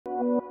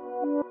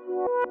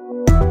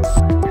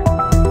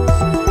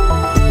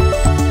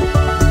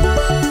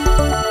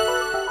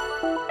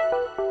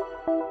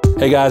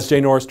Hey guys, Jay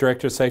Norris,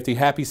 Director of Safety.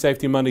 Happy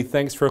Safety Monday.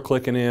 Thanks for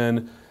clicking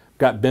in.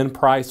 Got Ben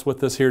Price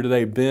with us here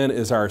today. Ben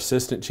is our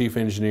Assistant Chief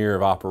Engineer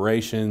of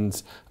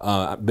Operations.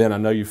 Ben, I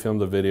know you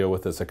filmed a video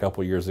with us a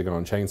couple years ago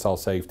on chainsaw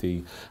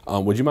safety.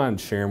 Would you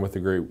mind sharing with the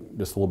group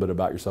just a little bit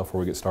about yourself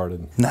before we get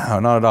started? No,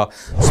 not at all.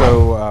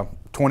 So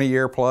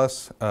 20-year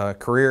plus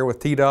career with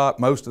TDOT.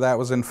 Most of that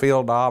was in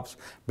field ops.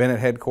 Been at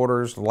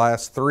headquarters the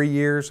last 3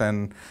 years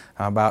and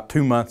about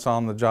 2 months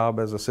on the job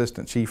as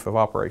Assistant Chief of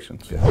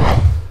Operations. Yeah.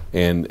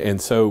 And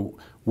so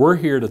we're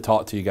here to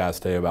talk to you guys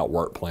today about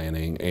work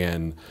planning.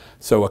 And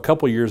so a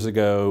couple years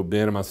ago,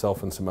 Ben and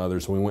myself and some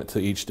others, we went to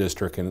each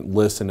district and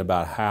listened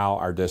about how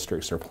our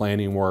districts are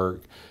planning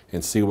work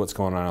and see what's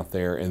going on out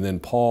there. And then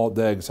Paul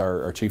Deggs,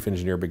 our Chief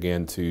Engineer,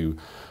 began to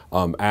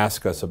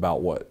ask us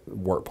about what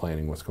work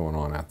planning was going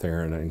on out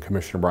there. And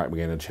Commissioner Bright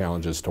began to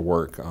challenge us to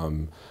work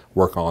on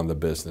the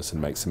business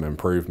and make some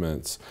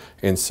improvements.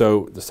 And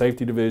so the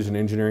Safety Division,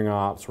 Engineering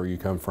Ops, where you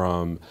come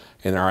from,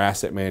 and our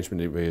Asset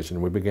Management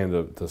Division, we began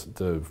to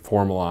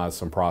formalize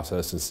some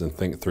processes and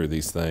think through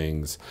these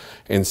things.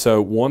 And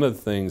so one of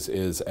the things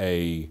is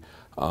a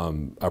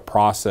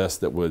process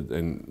that would,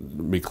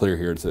 and be clear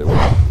here, is that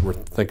we're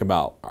thinking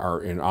about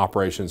in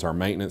operations, our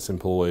maintenance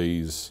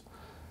employees,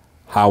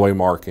 highway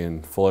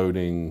marking,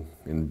 floating,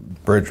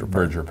 and bridge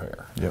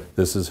repair. Yep.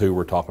 This is who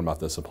we're talking about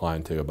this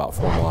applying to, about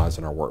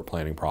formalizing our work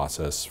planning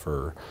process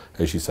for,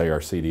 as you say, our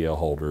CDL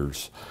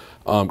holders.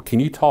 Can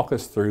you talk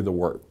us through the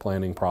work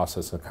planning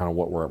process and kind of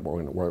what we're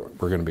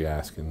going to be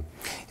asking?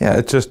 Yeah,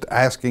 it's just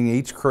asking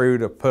each crew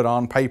to put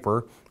on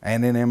paper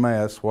and in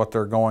MS what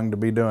they're going to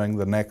be doing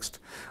the next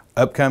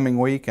upcoming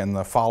week and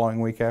the following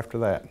week after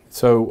that.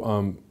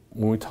 So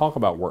when we talk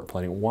about work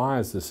planning, why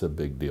is this a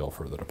big deal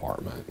for the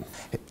department?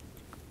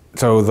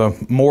 So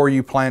the more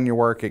you plan your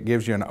work, it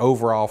gives you an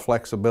overall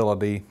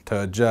flexibility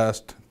to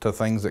adjust to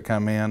things that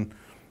come in,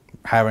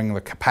 having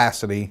the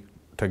capacity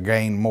to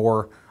gain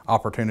more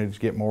opportunities to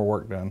get more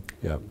work done.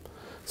 Yep.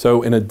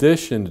 So in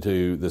addition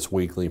to this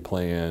weekly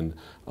plan,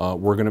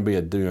 we're going to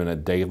be doing a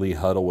daily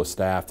huddle with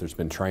staff. There's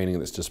been training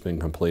that's just been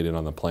completed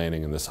on the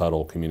planning and this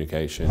huddle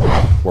communication,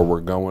 where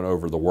we're going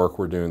over the work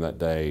we're doing that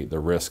day, the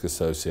risk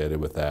associated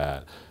with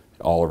that,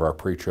 all of our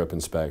pre-trip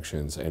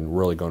inspections, and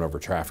really going over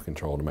traffic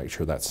control to make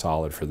sure that's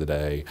solid for the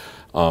day.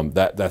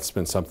 That's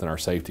been something our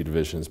safety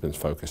division has been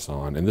focused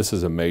on, and this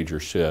is a major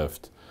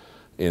shift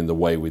in the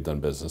way we've done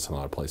business in a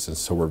lot of places,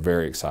 so we're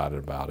very excited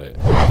about it.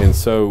 And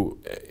so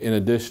in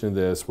addition to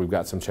this, we've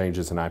got some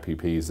changes in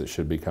IPPs that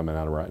should be coming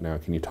out right now.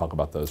 Can you talk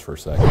about those for a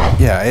second?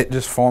 Yeah, it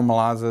just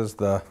formalizes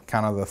the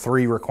kind of the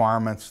 3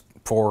 requirements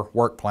for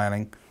work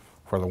planning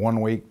for the 1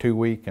 week, 2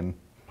 week, and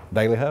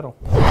daily huddle.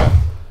 Okay.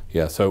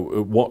 Yeah,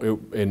 so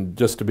and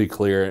just to be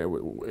clear,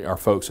 our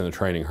folks in the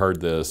training heard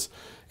this.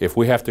 If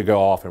we have to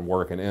go off and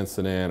work an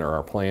incident or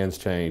our plans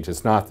change,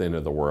 it's not the end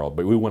of the world,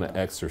 but we want to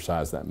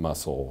exercise that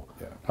muscle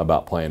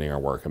about planning our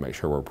work and make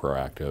sure we're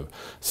proactive.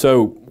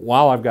 So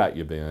while I've got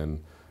you,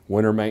 Ben,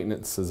 winter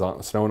maintenance is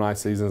on, snow and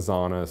ice season is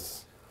on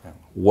us. Yeah.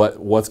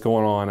 What's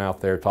going on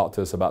out there? Talk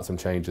to us about some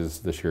changes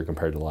this year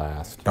compared to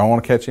last. Don't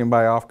want to catch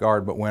anybody off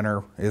guard, but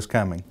winter is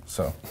coming,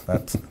 so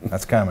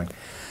that's coming.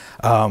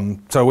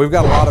 So we've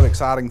got a lot of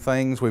exciting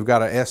things. We've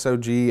got a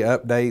SOG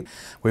update.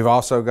 We've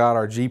also got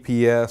our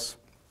GPS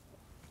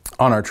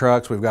on our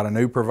trucks. We've got a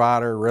new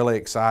provider, really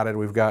excited.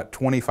 We've got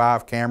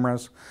 25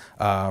 cameras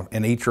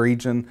in each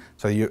region,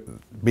 so you'll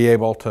be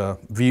able to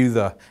view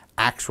the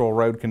actual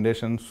road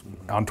conditions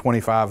on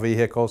 25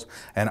 vehicles,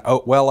 and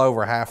well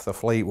over half the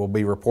fleet will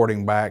be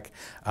reporting back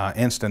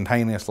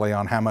instantaneously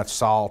on how much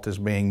salt is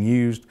being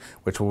used,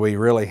 which will be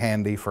really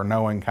handy for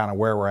knowing kind of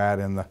where we're at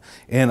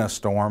in a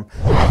storm.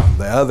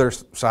 The other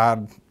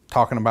side,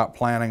 talking about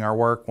planning our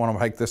work, want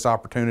to take this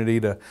opportunity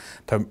to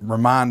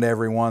remind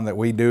everyone that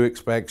we do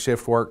expect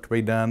shift work to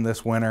be done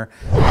this winter.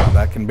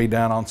 That can be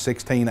done on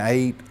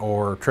 16/8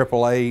 or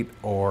 888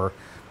 or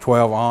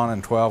 12 on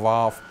and 12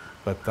 off.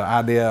 But the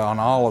idea on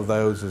all of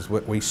those is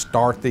we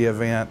start the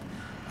event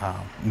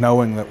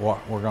knowing that what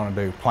we're going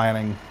to do,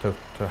 planning to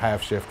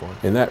have shift work.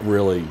 And that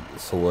really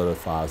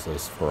solidifies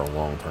us for a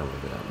long-term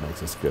event,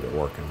 makes us good at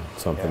working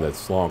something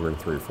that's longer than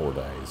 3 or 4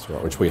 days,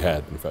 right, which we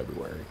had in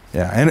February.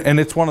 Yeah, and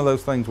it's one of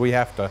those things we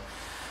have to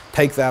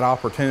take that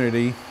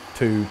opportunity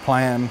to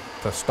plan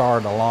to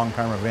start a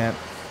long-term event,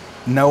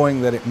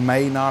 knowing that it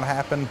may not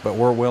happen, but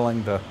we're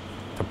willing to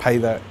pay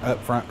that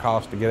upfront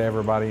cost to get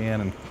everybody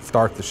in and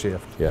start the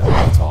shift. Yeah,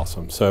 that's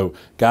awesome. So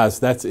guys,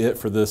 that's it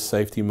for this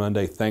Safety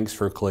Monday. Thanks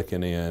for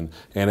clicking in.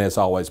 And as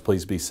always,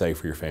 please be safe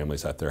for your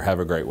families out there. Have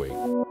a great week.